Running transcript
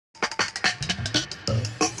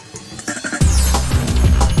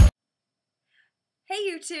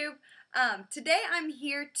YouTube. Today I'm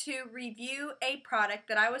here to review a product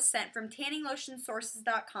that I was sent from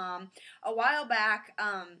tanninglotionsources.com a while back.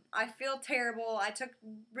 I feel terrible. I took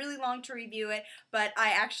really long to review it, but I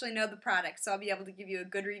actually know the product, so I'll be able to give you a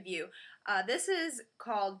good review. This is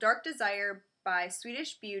called Dark Desire by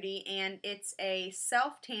Swedish Beauty, and it's a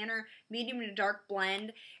self-tanner medium to dark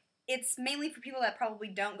blend. It's mainly for people that probably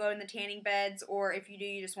don't go in the tanning beds, or if you do,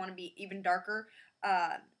 you just want to be even darker.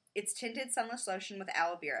 It's tinted sunless lotion with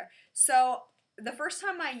aloe vera. So the first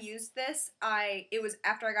time I used this, it was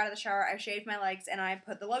after I got out of the shower. I shaved my legs and I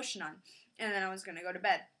put the lotion on, and then I was gonna go to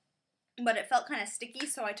bed. But it felt kind of sticky,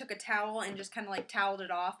 so I took a towel and just kind of like toweled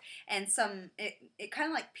it off, and it kind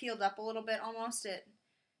of like peeled up a little bit almost.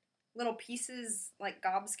 Little pieces like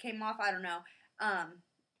gobs came off. I don't know.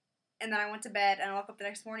 And then I went to bed and I woke up the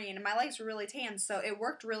next morning and my legs were really tan, so it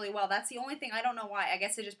worked really well. That's the only thing. I don't know why. I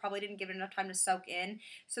guess it just probably didn't give it enough time to soak in.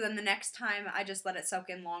 So then the next time I just let it soak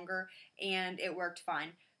in longer and it worked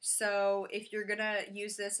fine. So if you're gonna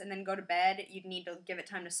use this and then go to bed, you'd need to give it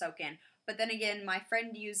time to soak in. But then again, my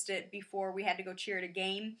friend used it before we had to go cheer at a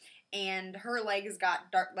game, and her legs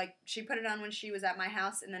got dark. Like, she put it on when she was at my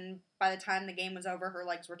house, and then by the time the game was over, her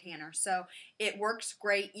legs were tanner. So it works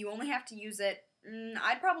great. You only have to use it.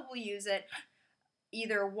 I'd probably use it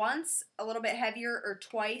either once a little bit heavier or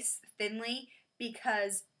twice thinly,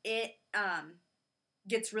 because it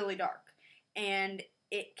gets really dark and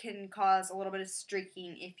it can cause a little bit of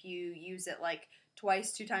streaking if you use it like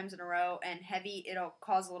twice, 2 times in a row, and heavy. It'll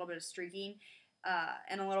cause a little bit of streaking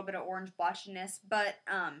and a little bit of orange blotchiness, but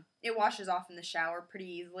it washes off in the shower pretty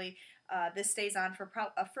easily. This stays on for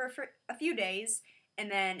a few days and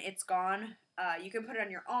then it's gone. You can put it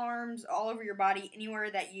on your arms, all over your body,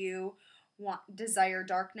 anywhere that you desire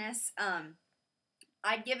darkness.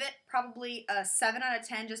 I'd give it probably a 7 out of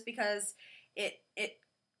 10 just because it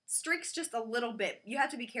streaks just a little bit. You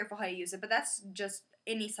have to be careful how you use it, but that's just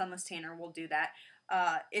any sunless tanner will do that.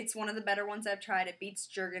 It's one of the better ones I've tried. It beats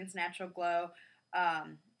Jergens Natural Glow.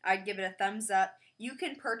 I'd give it a thumbs up. You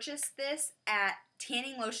can purchase this at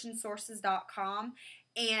tanninglotionsources.com,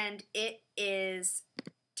 and it is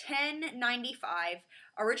 $10.95,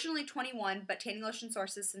 originally $21, but Tanning Lotion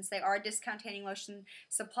Sources, since they are a discount tanning lotion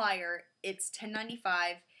supplier, it's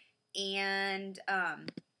 $10.95, and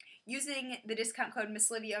using the discount code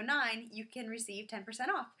MissOlivia09, you can receive 10%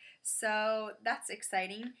 off. So that's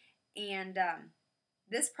exciting, and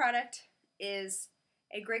this product is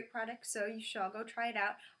a great product, so you should all go try it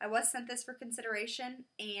out. I was sent this for consideration,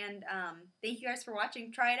 and thank you guys for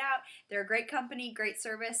watching. Try it out. They're a great company, great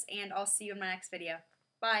service, and I'll see you in my next video.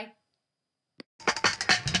 Bye.